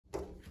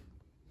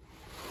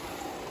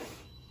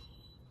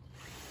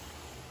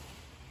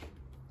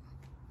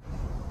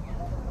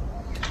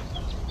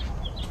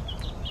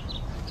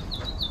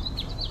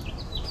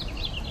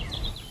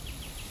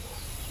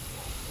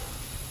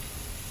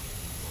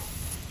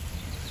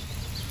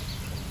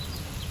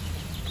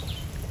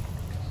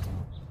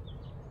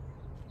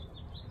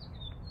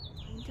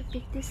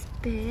pick this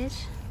peach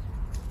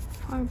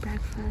for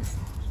breakfast.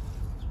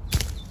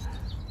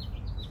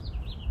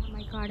 Oh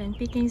my garden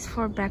pickings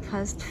for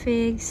breakfast: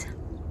 figs,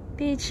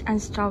 peach,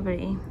 and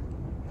strawberry.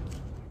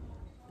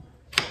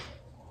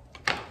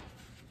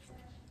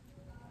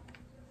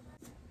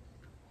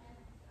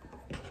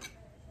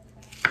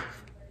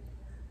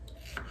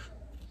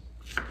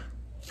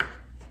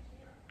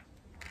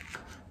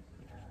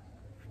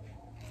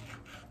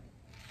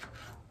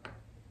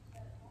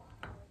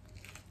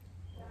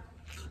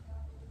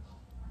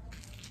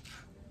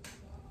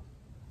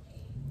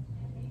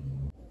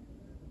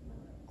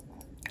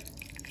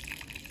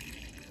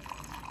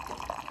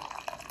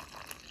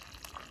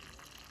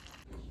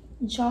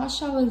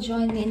 Joshua will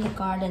join me in the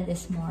garden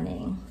this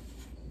morning.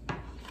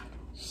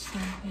 So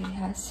he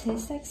has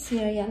his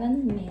cereal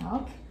and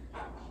milk,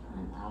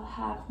 and I'll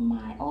have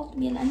my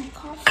oatmeal and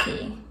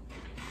coffee.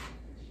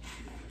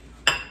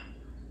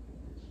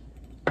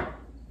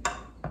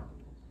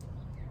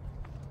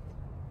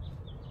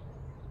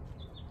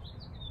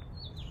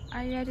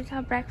 Are you ready to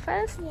have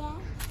breakfast?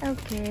 Yeah.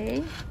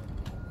 Okay.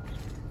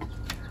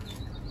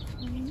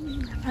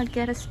 I'll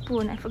get a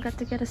spoon. I forgot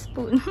to get a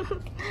spoon.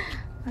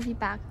 I'll be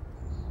back.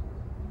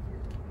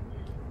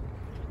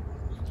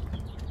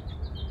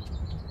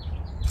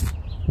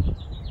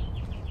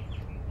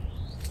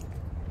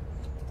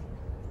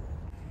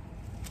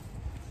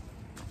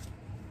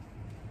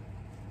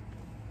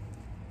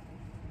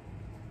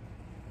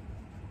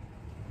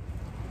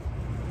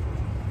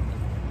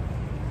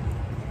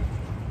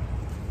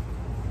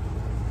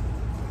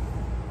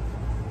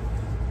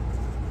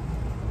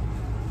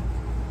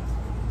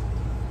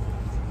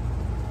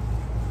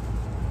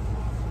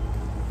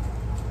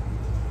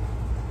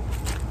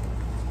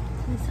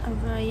 These are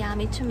very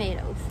yummy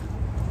tomatoes.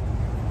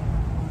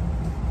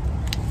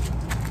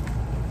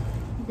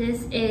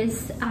 This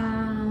is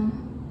a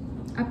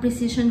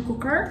precision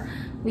cooker.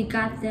 We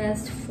got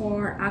this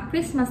for a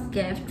Christmas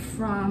gift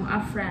from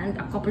a friend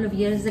a couple of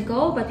years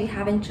ago, but we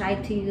haven't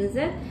tried to use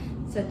it.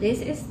 So this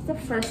is the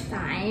first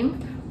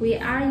time we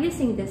are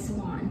using this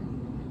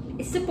one.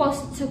 It's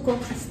supposed to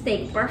cook a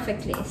steak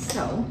perfectly,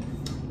 so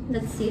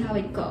let's see how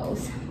it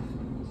goes.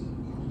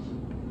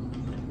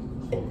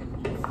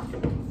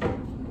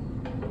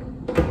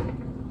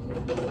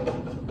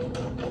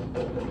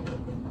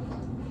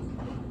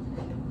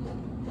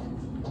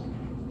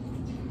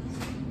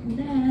 And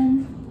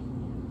then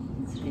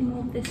let's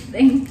remove this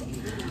thing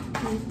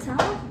on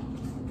top.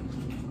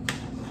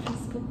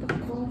 Let's put the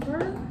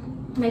cover.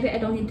 Maybe I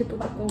don't need to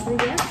put the cover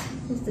yet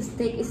because the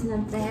steak is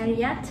not there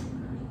yet.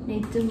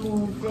 Need to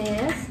move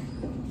this.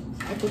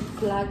 I could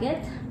plug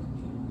it.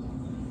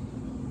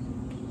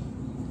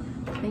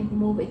 Maybe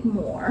move it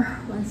more.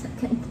 1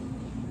 second.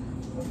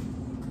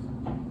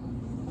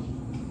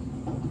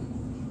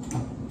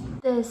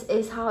 This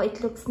is how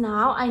it looks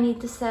now. I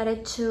need to set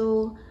it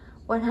to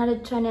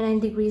 129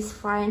 degrees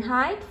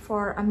Fahrenheit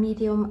for a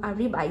medium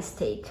ribeye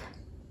steak.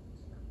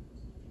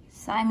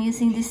 So I'm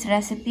using this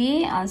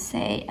recipe. I'll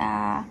say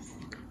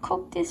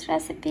cook this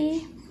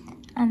recipe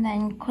and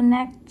then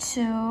connect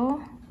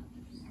to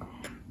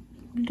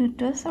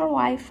Bluetooth or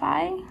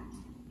Wi-Fi,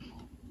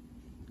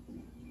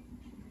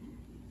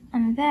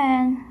 and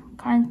then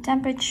current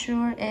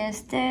temperature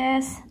is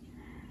this.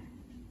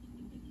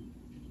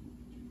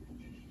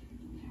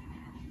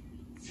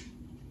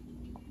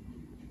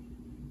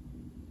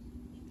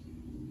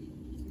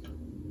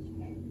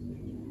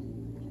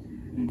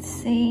 Let's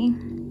see.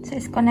 So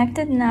it's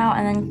connected now,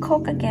 and then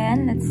cook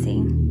again. Let's see.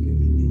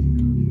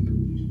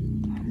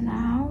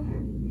 Allow,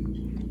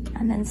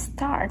 and then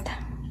start.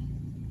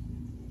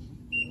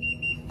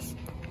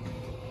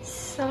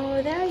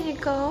 So there you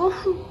go.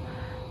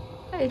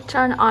 It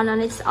turned on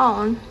its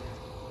own.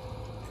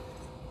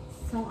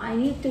 So I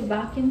need to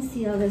vacuum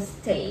seal the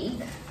steak.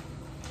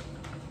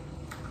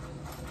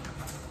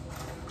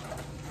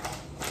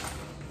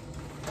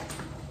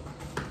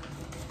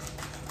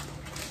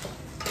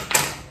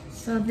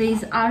 So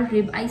these are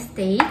ribeye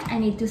steak. I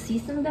need to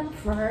season them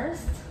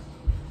first.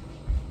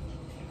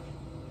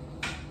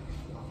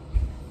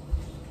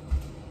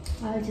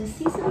 I'll just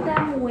season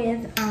them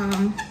with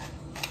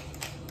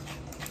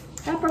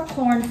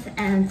peppercorns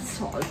and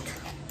salt.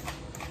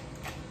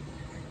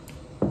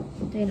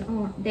 They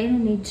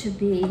don't need to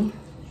be,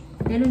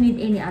 they don't need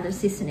any other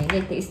seasoning.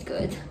 They taste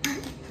good.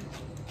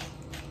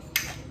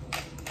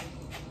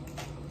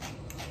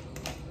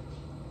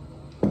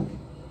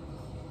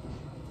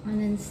 And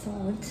then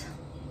salt.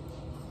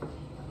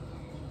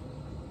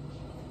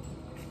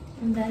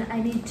 And then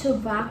I need to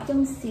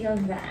vacuum seal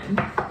them.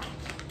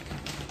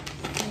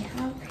 I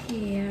have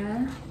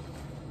here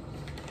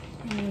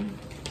a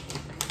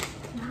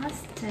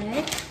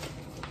plastic.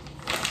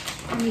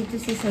 I need to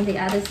season the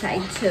other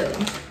side too.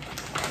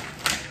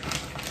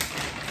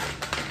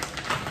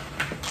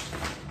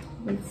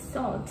 With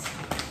salt.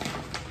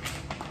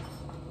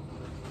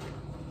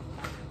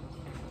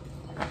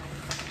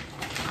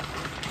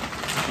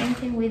 Same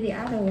thing with the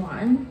other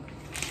one.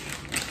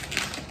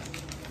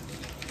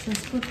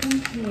 Just put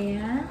them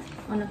here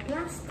on a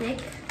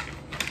plastic.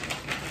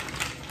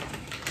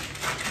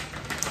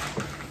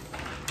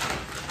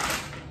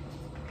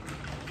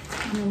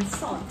 And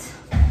salt.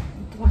 I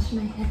need to wash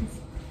my hands.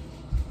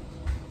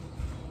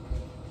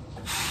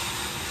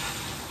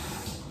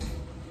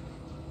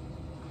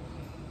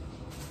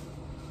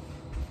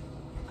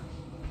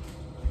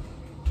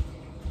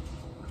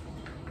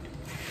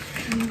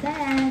 And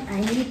then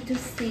I need to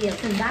seal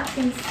the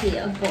vacuum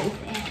seal both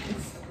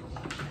ends.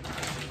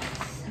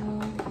 So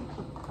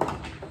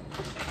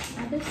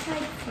other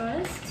side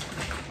first.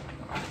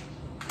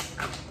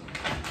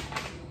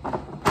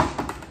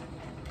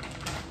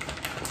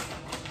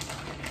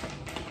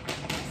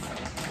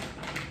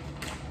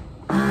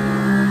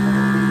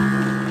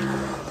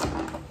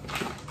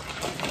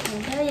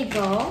 And there you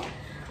go.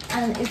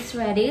 And it's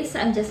ready. So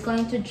I'm just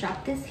going to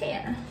drop this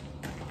here.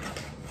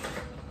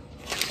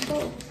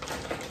 Go.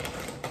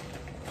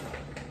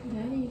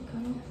 There you go.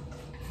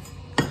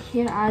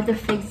 Here are the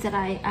figs that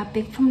I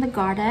picked from the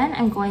garden.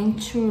 I'm going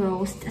to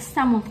roast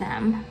some of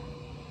them.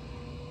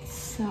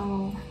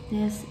 So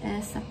this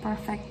is a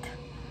perfect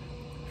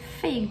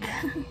fig.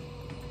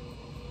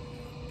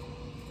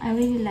 I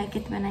really like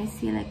it when I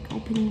see like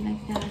opening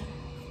like that.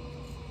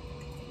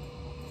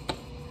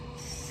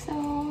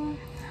 So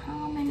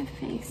how many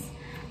figs?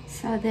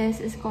 So this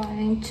is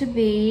going to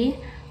be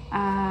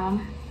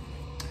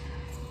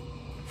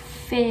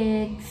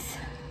figs,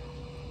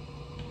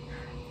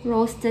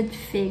 roasted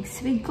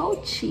figs with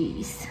goat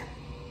cheese.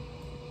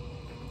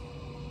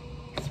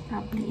 It's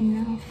probably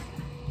enough.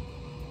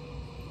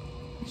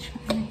 Which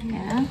one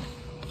here?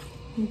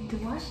 Need to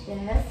wash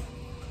this.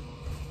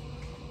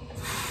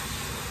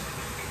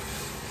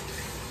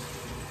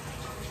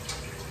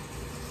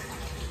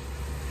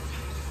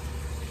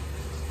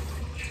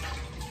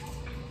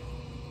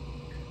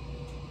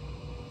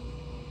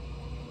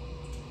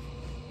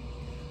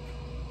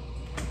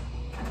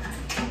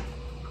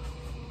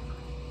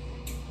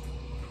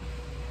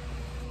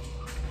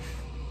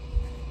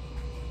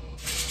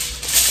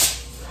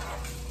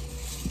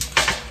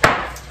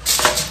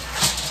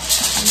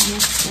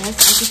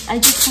 I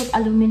just put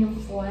aluminum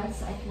foil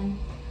so I can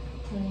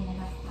clean it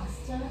up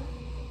faster.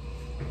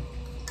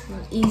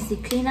 Well, easy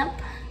cleanup.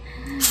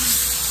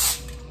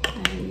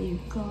 There you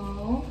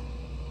go.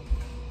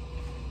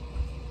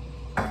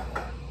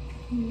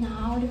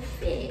 Now the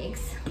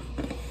figs.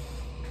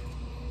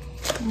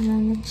 And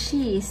then the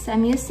cheese.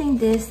 I'm using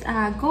this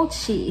goat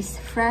cheese,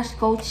 fresh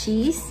goat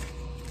cheese.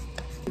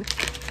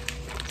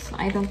 So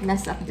I don't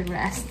mess up the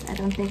rest. I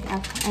don't think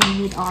I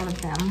need all of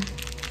them.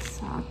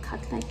 So I'll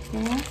cut like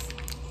this.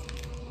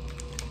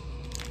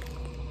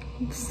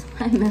 Oops,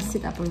 I messed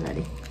it up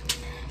already.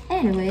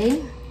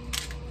 Anyway,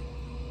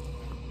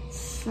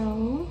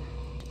 so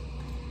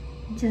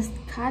just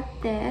cut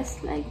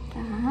this like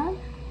that.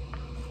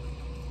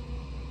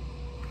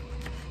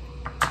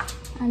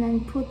 And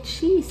then put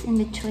cheese in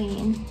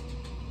between.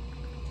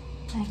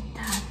 Like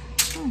that.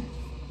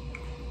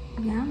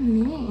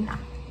 Yummy.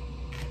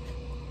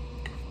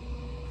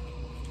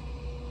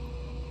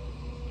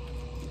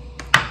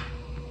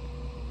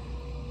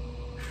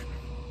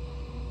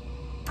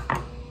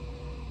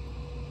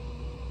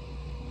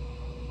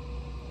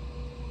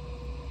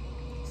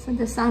 So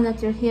the sound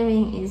that you're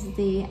hearing is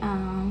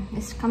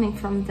is coming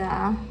from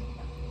the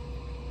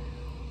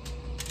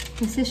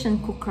precision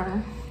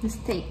cooker, the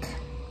steak.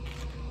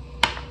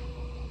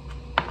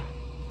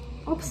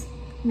 Oops,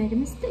 made a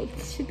mistake.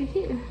 It should be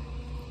here.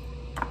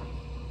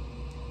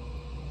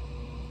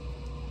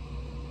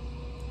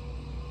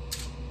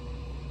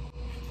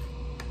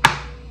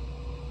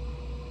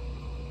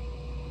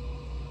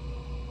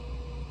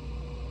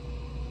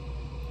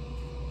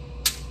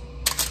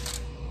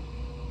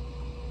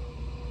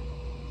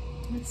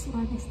 This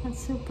one is not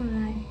super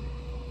right.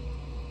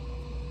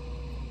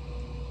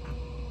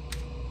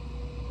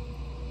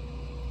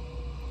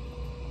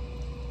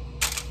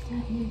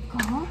 There you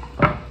go.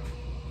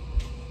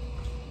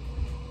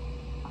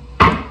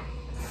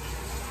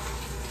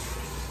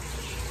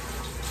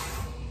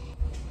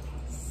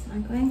 So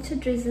I'm going to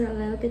drizzle a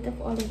little bit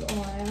of olive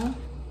oil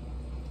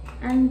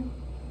and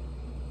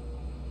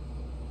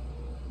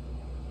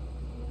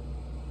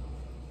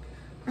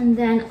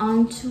then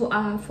onto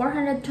a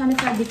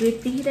 425-degree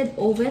preheated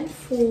oven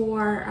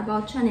for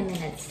about 20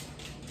 minutes.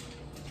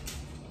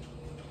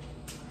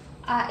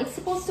 It's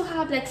supposed to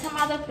have like some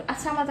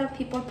other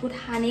people put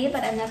honey,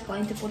 but I'm not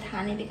going to put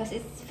honey because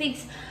its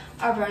figs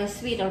are very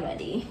sweet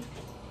already.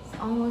 It's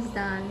almost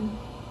done.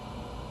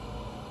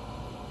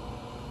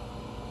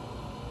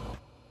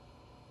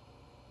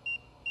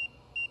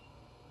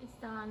 It's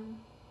done.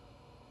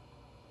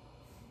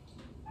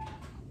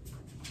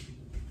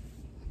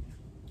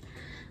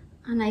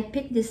 And I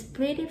picked this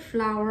pretty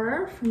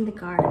flower from the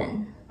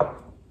garden.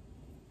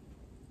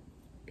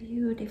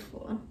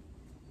 Beautiful.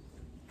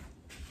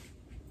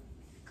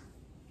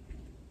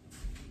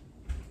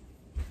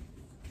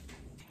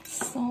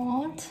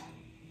 Salt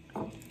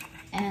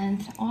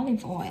and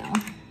olive oil.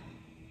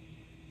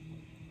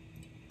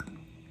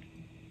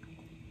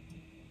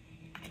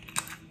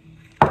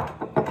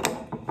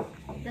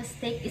 The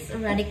steak is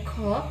already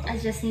cooked. I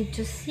just need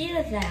to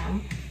sear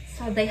them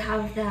so they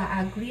have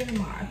the grill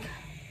mark.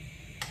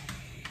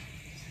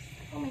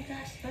 Oh my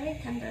gosh. very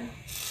tender.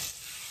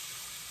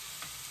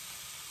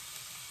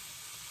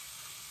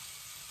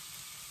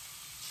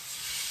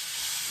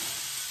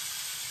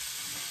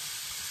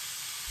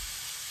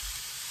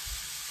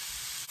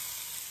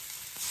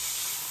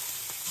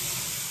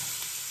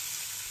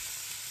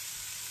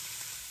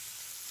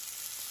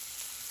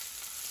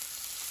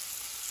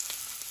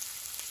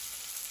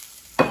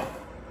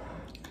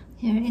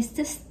 Here is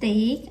the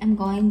steak. I'm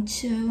going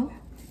to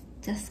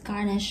just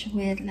garnish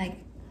with like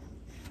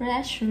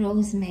fresh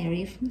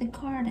rosemary from the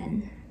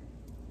garden.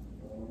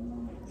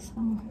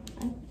 So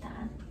like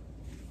that.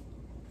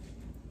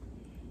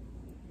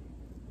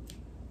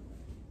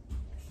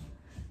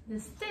 The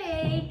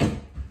steak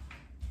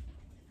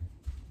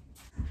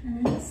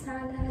and the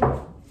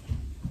salad.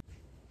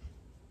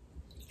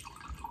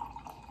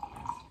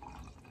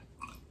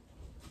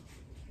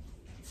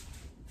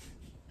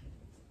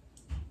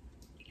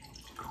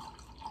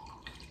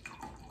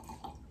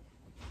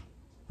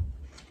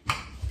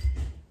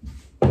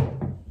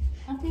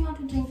 What do you want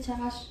to drink,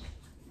 Josh?